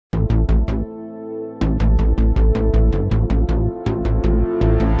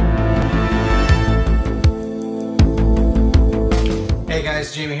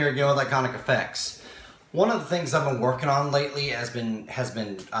guys, Jamie here again with Iconic Effects. One of the things I've been working on lately has been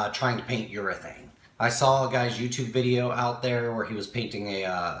trying to paint urethane. I saw a guy's YouTube video out there where he was painting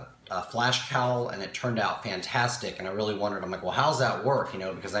a flash cowl, and it turned out fantastic. And I really wondered, I'm like, well, how's that work? You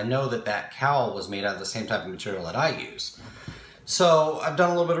know, because I know that that cowl was made out of the same type of material that I use. So I've done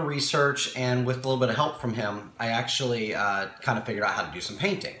a little bit of research, and with a little bit of help from him, I actually kind of figured out how to do some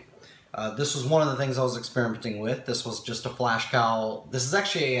painting. This was one of the things I was experimenting with. This was just a flash cowl. This is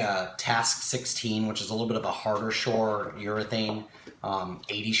actually a Task 16, which is a little bit of a harder shore urethane,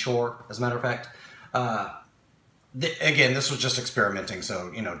 80 shore, as a matter of fact. Again, this was just experimenting,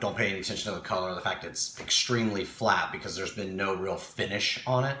 so, you know, don't pay any attention to the color, the fact it's extremely flat because there's been no real finish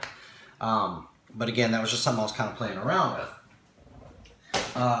on it. But again, that was just something I was kind of playing around with.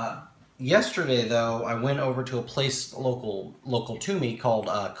 Yesterday, though, I went over to a place local to me called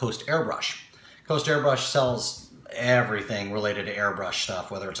Coast Airbrush. Coast Airbrush sells everything related to airbrush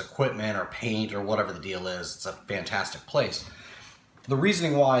stuff, whether it's equipment or paint or whatever the deal is. It's a fantastic place. The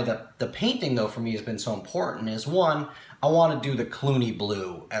reasoning why the painting, though, for me has been so important is, one, I want to do the Clooney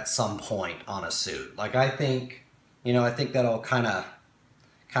blue at some point on a suit. Like, I think, you know, I think that'll kind of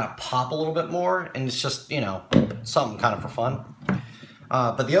pop a little bit more, and it's just, you know, something kind of for fun.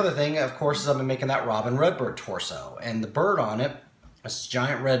 But the other thing, of course, is I've been making that Robin Redbird torso, and the bird on it, this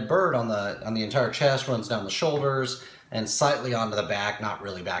giant red bird on the entire chest, runs down the shoulders and slightly onto the back, not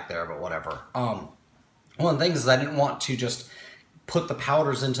really back there, but whatever. One of the things is I didn't want to just put the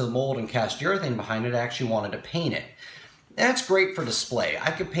powders into the mold and cast urethane behind it. I actually wanted to paint it. That's great for display.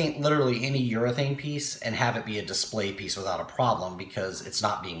 I could paint literally any urethane piece and have it be a display piece without a problem because it's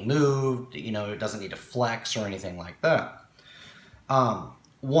not being moved, you know, it doesn't need to flex or anything like that.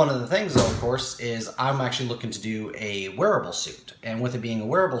 One of the things, though, of course, is I'm actually looking to do a wearable suit. And with it being a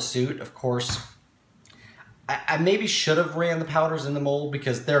wearable suit, of course, I maybe should have ran the powders in the mold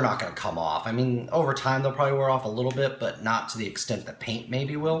because they're not going to come off. I mean, over time, they'll probably wear off a little bit, but not to the extent that paint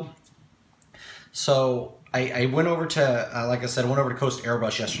maybe will. So I went over to, like I said, I went over to Coast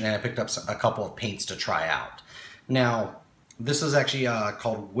Airbrush yesterday, and I picked up a couple of paints to try out. Now, this is actually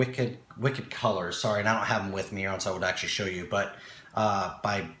called Wicked Colors. Sorry, and I don't have them with me, or else I would actually show you, but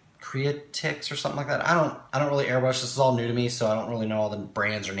by Creatix or something like that. I don't really airbrush. This is all new to me, so I don't really know all the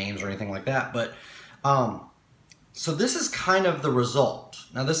brands or names or anything like that. But so this is kind of the result.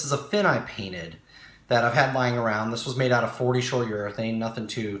 Now, this is a fin I painted that I've had lying around. This was made out of 40 shore urethane, nothing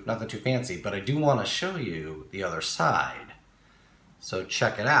too fancy. But I do want to show you the other side. So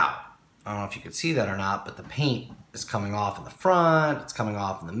check it out. I don't know if you can see that or not, but the paint is coming off in the front, it's coming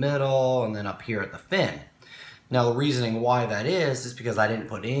off in the middle, and then up here at the fin. Now, the reasoning why that is because I didn't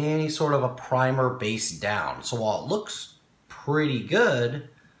put any sort of a primer base down. So while it looks pretty good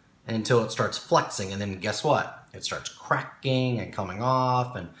until it starts flexing, and then guess what? It starts cracking and coming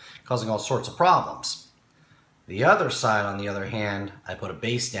off and causing all sorts of problems. The other side, on the other hand, I put a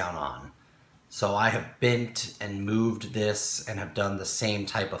base down on. So I have bent and moved this and have done the same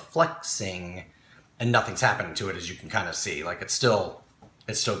type of flexing, and nothing's happening to it, as you can kind of see. Like, it's still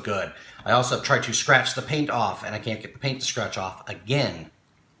good. I also have tried to scratch the paint off, and I can't get the paint to scratch off again.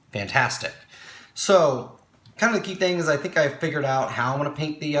 Fantastic. So, kind of the key thing is I think I figured out how I'm going to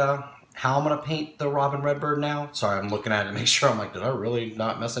paint the Robin Redbird now. Sorry, I'm looking at it to make sure. I'm like, did I really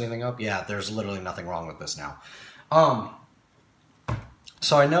not mess anything up? Yeah, there's literally nothing wrong with this now.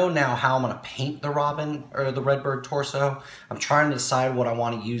 So I know now how I'm going to paint the Robin or the Redbird torso. I'm trying to decide what I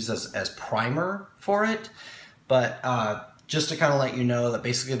want to use as primer for it, but just to kind of let you know that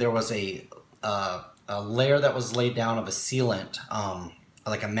basically there was a layer that was laid down of a sealant,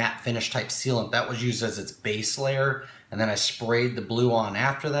 like a matte finish type sealant that was used as its base layer, and then I sprayed the blue on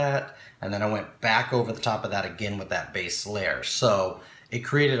after that, and then I went back over the top of that again with that base layer. So it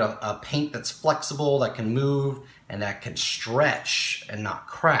created a paint that's flexible, that can move, and that can stretch and not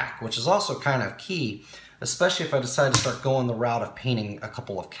crack, which is also kind of key, especially if I decide to start going the route of painting a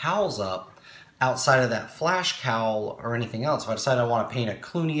couple of cowls up outside of that flash cowl or anything else. If I decide I want to paint a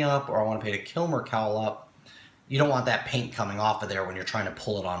Clooney up or I want to paint a Kilmer cowl up, you don't want that paint coming off of there when you're trying to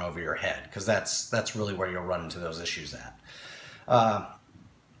pull it on over your head, because that's really where you'll run into those issues at.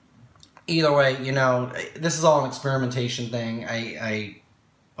 Either way, you know, this is all an experimentation thing. I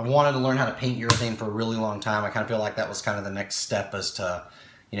wanted to learn how to paint urethane for a really long time. I kind of feel like that was kind of the next step as to,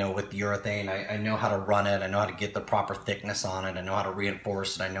 you know, with urethane. I know how to run it. I know how to get the proper thickness on it. I know how to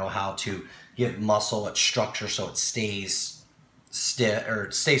reinforce it. I know how to give muscle its structure so it stays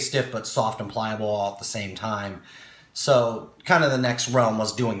stiff but soft and pliable all at the same time. So kind of the next realm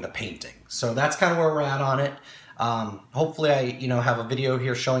was doing the painting. So that's kind of where we're at on it. Hopefully I, you know, have a video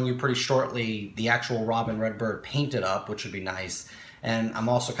here showing you pretty shortly the actual Robin Redbird painted up, which would be nice. And I'm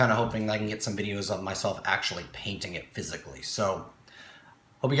also kind of hoping that I can get some videos of myself actually painting it physically. So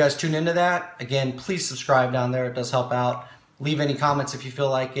hope you guys tune into that. Again, please subscribe down there. It does help out. Leave any comments if you feel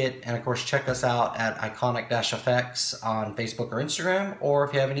like it. And of course, check us out at Iconic-Effects on Facebook or Instagram. Or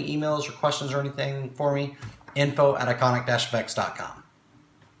if you have any emails or questions or anything for me, info@iconic-effects.com.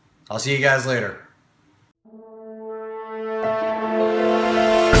 I'll see you guys later.